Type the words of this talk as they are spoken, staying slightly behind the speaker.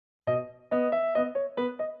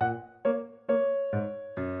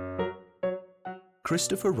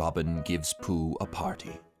Christopher Robin Gives Pooh a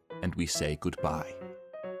Party, and We Say Goodbye,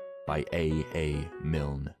 by A.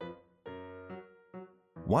 Milne.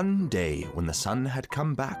 One day, when the sun had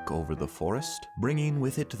come back over the forest, bringing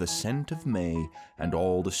with it the scent of May, and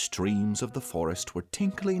all the streams of the forest were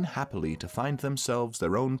tinkling happily to find themselves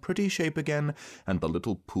their own pretty shape again, and the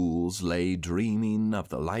little pools lay dreaming of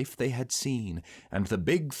the life they had seen, and the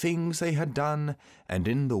big things they had done, and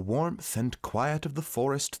in the warmth and quiet of the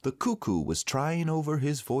forest the cuckoo was trying over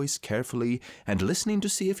his voice carefully, and listening to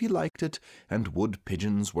see if he liked it, and wood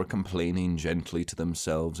pigeons were complaining gently to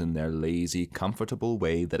themselves in their lazy, comfortable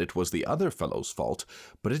way that it was the other fellow's fault,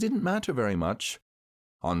 but it didn't matter very much.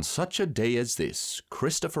 On such a day as this,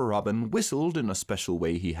 Christopher Robin whistled in a special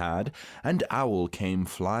way he had, and Owl came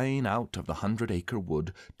flying out of the 100-acre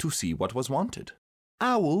wood to see what was wanted.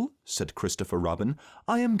 "Owl," said Christopher Robin,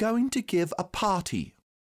 "I am going to give a party."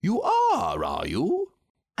 "You are you?"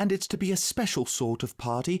 "And it's to be a special sort of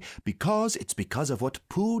party, because of what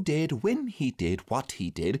Pooh did when he did what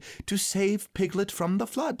he did to save Piglet from the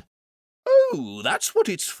flood." "Oh, that's what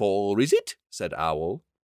it's for, is it?" said Owl.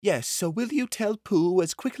 "Yes, so will you tell Pooh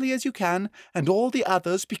as quickly as you can, and all the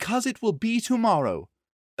others, because it will be tomorrow."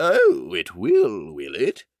 "Oh, it will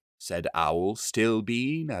it?" said Owl, still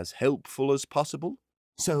being as helpful as possible.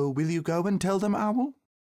 "So will you go and tell them, Owl?"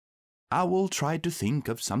 Owl tried to think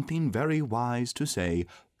of something very wise to say,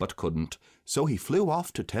 but couldn't, so he flew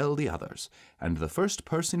off to tell the others, and the first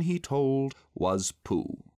person he told was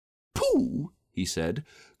Pooh. "Pooh," he said,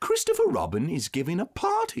 "Christopher Robin is giving a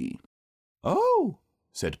party." "Oh,"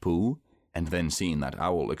 said Pooh, and then seeing that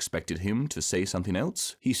Owl expected him to say something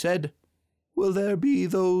else, he said, "Will there be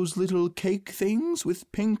those little cake things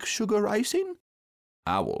with pink sugar icing?"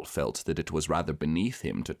 Owl felt that it was rather beneath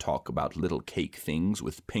him to talk about little cake things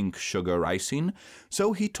with pink sugar icing,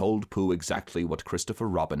 so he told Pooh exactly what Christopher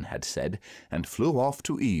Robin had said, and flew off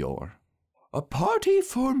to Eeyore. "A party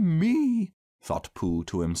for me," thought Pooh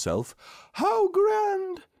to himself. "How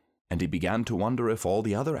grand!" And he began to wonder if all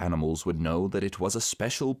the other animals would know that it was a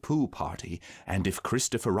special Pooh party, and if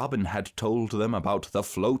Christopher Robin had told them about the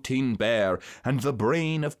floating bear, and the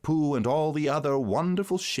brain of Pooh, and all the other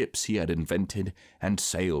wonderful ships he had invented and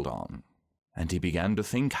sailed on. And he began to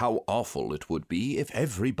think how awful it would be if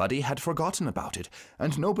everybody had forgotten about it,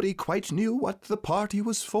 and nobody quite knew what the party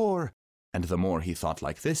was for. And the more he thought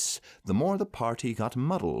like this, the more the party got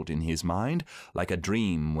muddled in his mind, like a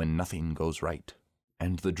dream when nothing goes right.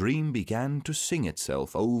 And the dream began to sing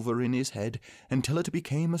itself over in his head until it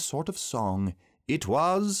became a sort of song. It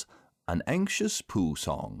was an anxious Pooh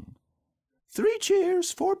song. "3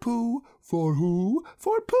 cheers for Pooh." "For who?"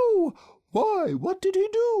 "For Pooh." "Why, what did he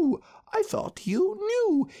do?" "I thought you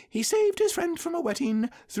knew. He saved his friend from a wetting."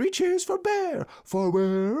 "3 cheers for Bear." "For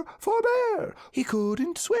where?" "For Bear." "He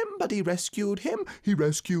couldn't swim, but he rescued him." "He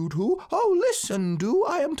rescued who?" "Oh, listen, do.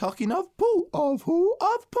 I am talking of Pooh." "Of who?"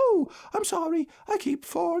 "Of Pooh. I'm sorry, I keep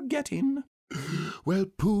forgetting." "Well,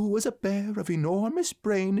 Pooh was a bear of enormous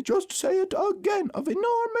brain." "Just say it again." "Of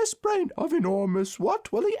enormous brain." "Of enormous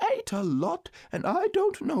what?" "Well, he ate a lot, and I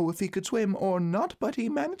don't know if he could swim or not, but he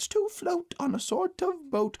managed to float on a sort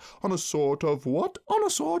of boat." "On a sort of what?" "On a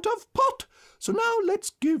sort of pot. So now let's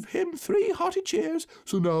give him 3 hearty cheers."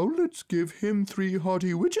 "So now let's give him 3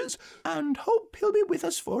 hearty whiches." "And hope he'll be with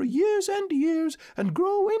us for years and years, and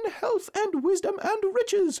grow in health and wisdom and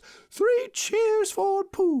riches." 3 cheers for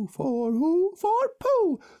Pooh." "For who?" "For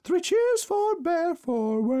Pooh." 3 cheers for Bear."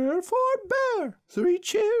 "For where?" "For Bear." 3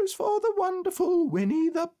 cheers for the wonderful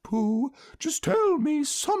Winnie-the-Pooh. Just tell me,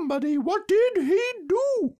 somebody, what did he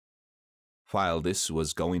do? While this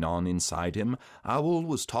was going on inside him, Owl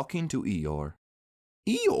was talking to Eeyore.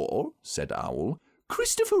 "Eeyore," said Owl,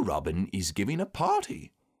 "Christopher Robin is giving a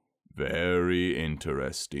party." "Very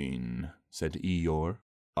interesting," said Eeyore.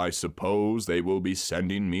 "I suppose they will be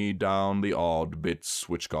sending me down the odd bits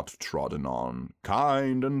which got trodden on.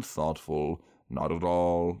 Kind and thoughtful. Not at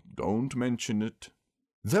all. Don't mention it."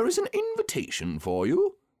 "There is an invitation for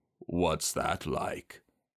you." "What's that like?"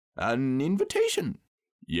 "An invitation."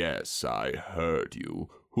 "Yes, I heard you.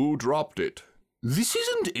 Who dropped it?" "This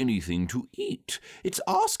isn't anything to eat. It's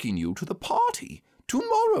asking you to the party.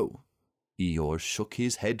 Tomorrow." Eeyore shook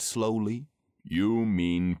his head slowly. "You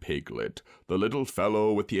mean Piglet, the little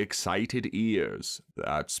fellow with the excited ears.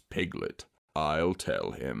 That's Piglet. I'll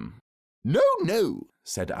tell him." No,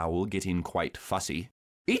 said Owl, getting quite fussy.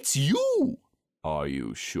 "It's you." "Are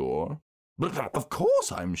you sure?" "But of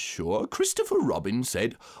course I'm sure. Christopher Robin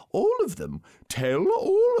said all of them. Tell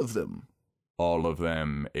all of them." "All of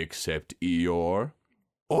them except Eeyore?"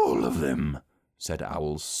 "All of them," said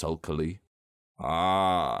Owl sulkily.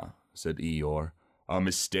 "Ah," said Eeyore, "a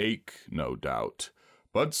mistake, no doubt.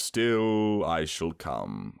 But still I shall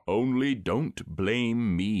come. Only don't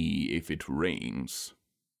blame me if it rains."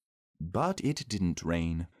 But it didn't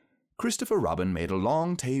rain. Christopher Robin made a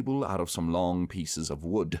long table out of some long pieces of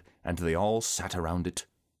wood, and they all sat around it.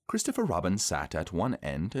 Christopher Robin sat at one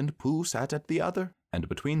end, and Pooh sat at the other, and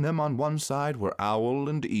between them on one side were Owl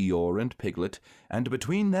and Eeyore and Piglet, and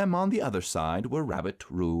between them on the other side were Rabbit,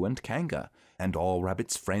 Roo, and Kanga, and all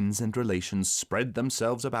Rabbit's friends and relations spread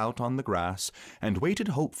themselves about on the grass, and waited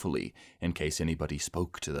hopefully, in case anybody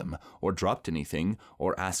spoke to them, or dropped anything,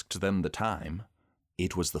 or asked them the time.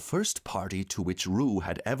 It was the first party to which Roo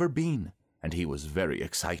had ever been, and he was very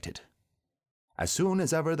excited. As soon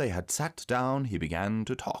as ever they had sat down, he began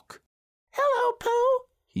to talk. "Hello, Pooh,"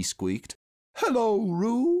 he squeaked. "Hello,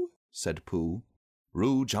 Roo," said Pooh.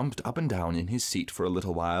 Roo jumped up and down in his seat for a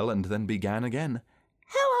little while, and then began again.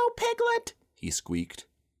 "Hello, Piglet," he squeaked.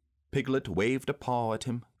 Piglet waved a paw at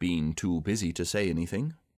him, being too busy to say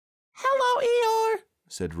anything. "Hello, Eeyore,"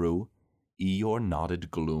 said Roo. Eeyore nodded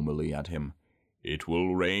gloomily at him. "It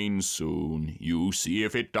will rain soon. You see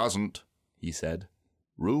if it doesn't," he said.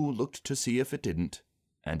 Roo looked to see if it didn't,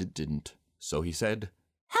 and it didn't. So he said,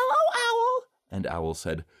 "Hello, Owl," and Owl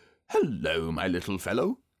said, "Hello, my little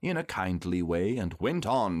fellow," in a kindly way, and went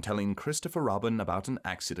on telling Christopher Robin about an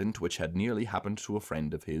accident which had nearly happened to a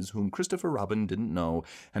friend of his whom Christopher Robin didn't know,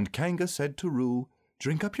 and Kanga said to Roo,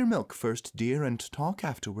 "Drink up your milk first, dear, and talk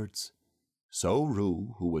afterwards." So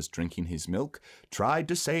Roo, who was drinking his milk, tried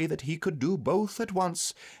to say that he could do both at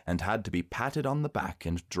once, and had to be patted on the back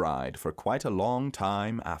and dried for quite a long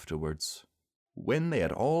time afterwards. When they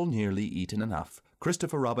had all nearly eaten enough,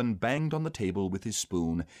 Christopher Robin banged on the table with his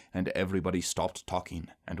spoon, and everybody stopped talking,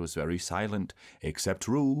 and was very silent, except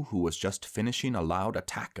Roo, who was just finishing a loud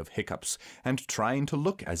attack of hiccups, and trying to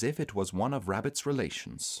look as if it was one of Rabbit's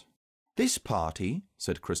relations. "This party,"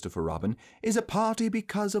 said Christopher Robin, "is a party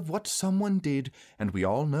because of what someone did, and we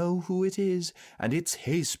all know who it is, and it's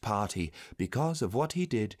his party because of what he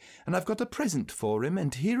did, and I've got a present for him,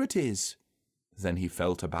 and here it is." Then he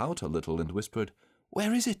felt about a little and whispered,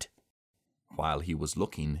 "Where is it?" While he was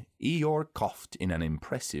looking, Eeyore coughed in an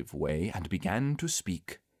impressive way and began to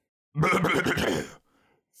speak.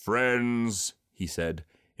 "Friends," he said,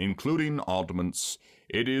 "including oddments,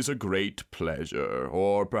 it is a great pleasure,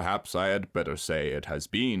 or perhaps I had better say it has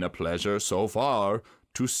been a pleasure so far,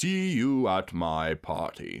 to see you at my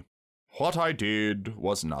party. What I did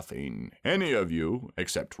was nothing. Any of you,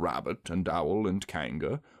 except Rabbit and Owl and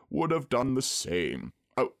Kanga, would have done the same.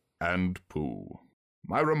 Oh, and Pooh.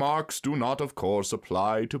 My remarks do not, of course,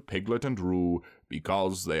 apply to Piglet and Roo,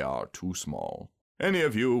 because they are too small. Any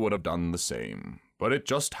of you would have done the same, but it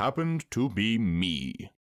just happened to be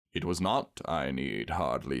me. It was not, I need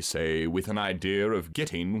hardly say, with an idea of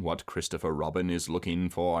getting what Christopher Robin is looking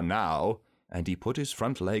for now," and he put his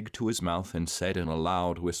front leg to his mouth and said in a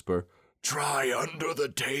loud whisper, "Try under the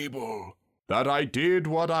table," that I did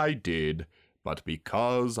what I did, but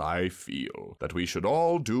because I feel that we should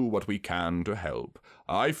all do what we can to help.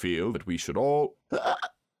 I feel that we should all—"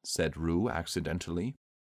 said Roo accidentally.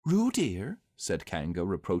 "Roo, dear," said Kanga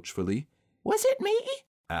reproachfully. "Was it me?"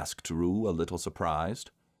 asked Roo, a little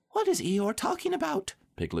surprised. "What is Eeyore talking about?"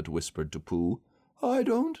 Piglet whispered to Pooh. "I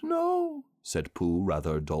don't know," said Pooh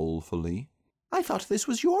rather dolefully. "I thought this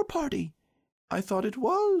was your party." "I thought it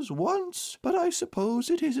was once, but I suppose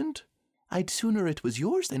it isn't." "I'd sooner it was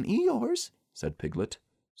yours than Eeyore's," said Piglet.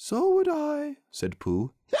 "So would I," said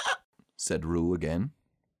Pooh. said Roo again.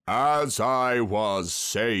 "As I was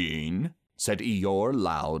saying," said Eeyore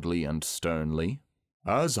loudly and sternly,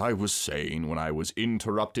 "as I was saying when I was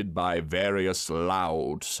interrupted by various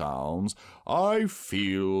loud sounds, I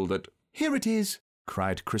feel that—" "Here it is,"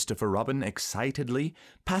 cried Christopher Robin excitedly.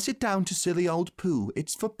 "Pass it down to silly old Pooh.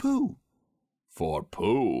 It's for Pooh." "For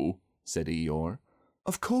Pooh?" said Eeyore.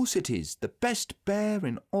 "Of course it is, the best bear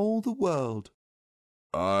in all the world."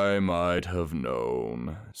 "I might have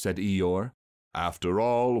known," said Eeyore. "After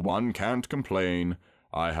all, one can't complain.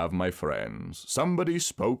 I have my friends. Somebody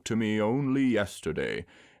spoke to me only yesterday,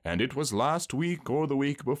 and it was last week or the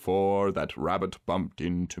week before that Rabbit bumped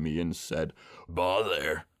into me and said,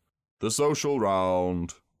 'Bother. The social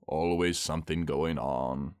round. Always something going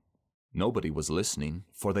on.'" Nobody was listening,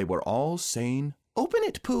 for they were all saying, "Open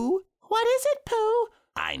it, Pooh." "What is it, Pooh?"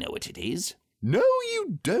 "I know what it is." "No,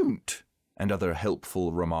 you don't," and other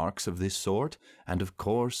helpful remarks of this sort, and of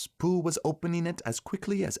course Pooh was opening it as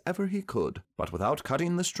quickly as ever he could, but without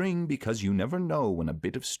cutting the string, because you never know when a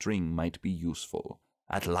bit of string might be useful.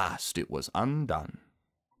 At last it was undone.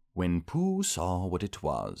 When Pooh saw what it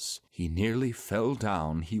was, he nearly fell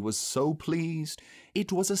down, he was so pleased.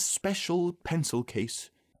 It was a special pencil case.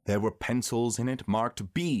 There were pencils in it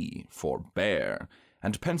marked B for bear,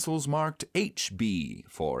 and pencils marked HB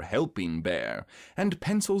for helping bear, and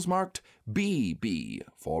pencils marked BB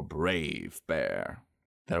for brave bear.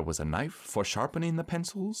 There was a knife for sharpening the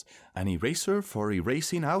pencils, an eraser for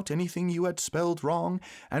erasing out anything you had spelled wrong,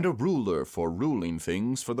 and a ruler for ruling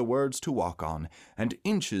things for the words to walk on, and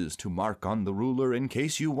inches to mark on the ruler in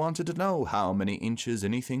case you wanted to know how many inches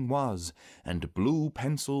anything was, and blue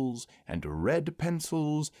pencils, and red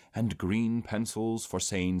pencils, and green pencils for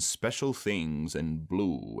saying special things in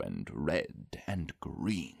blue and red and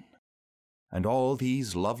green. And all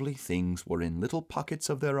these lovely things were in little pockets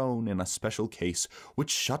of their own in a special case, which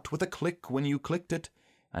shut with a click when you clicked it,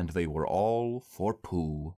 and they were all for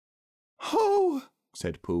Pooh. "Ho!"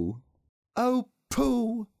 said Pooh. "Oh,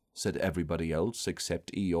 Pooh!" said everybody else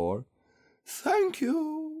except Eeyore. "Thank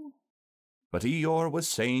you." But Eeyore was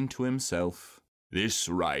saying to himself, "This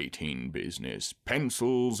writing business,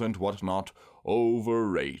 pencils and what not,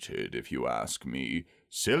 overrated if you ask me.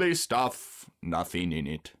 Silly stuff, nothing in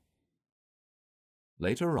it."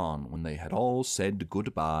 Later on, when they had all said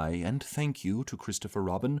goodbye and thank you to Christopher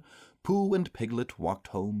Robin, Pooh and Piglet walked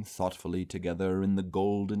home thoughtfully together in the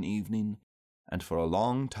golden evening, and for a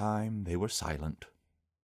long time they were silent.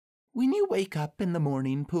 "When you wake up in the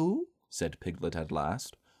morning, Pooh," said Piglet at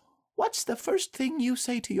last, "what's the first thing you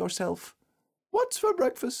say to yourself?" "What's for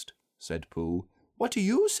breakfast?" said Pooh. "What do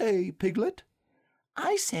you say, Piglet?"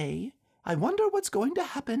 "I say, I wonder what's going to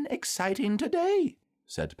happen exciting today,"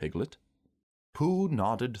 said Piglet. Pooh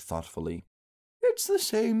nodded thoughtfully. "It's the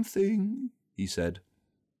same thing," he said.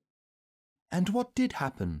 "And what did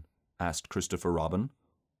happen?" asked Christopher Robin.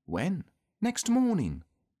 "When?" "Next morning."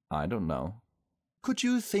 "I don't know." "Could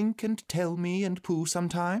you think and tell me and Pooh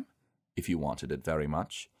sometime?" "If you wanted it very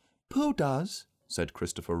much." "Pooh does," said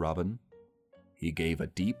Christopher Robin. He gave a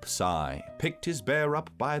deep sigh, picked his bear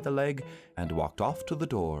up by the leg, and walked off to the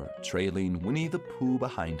door, trailing Winnie-the-Pooh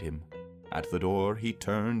behind him. At the door he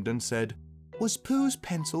turned and said, "Was Pooh's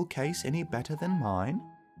pencil case any better than mine?"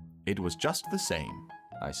 "It was just the same,"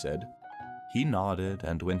 I said. He nodded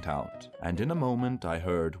and went out, and in a moment I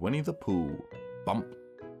heard Winnie-the-Pooh bump,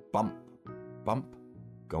 bump, bump,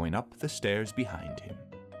 going up the stairs behind him.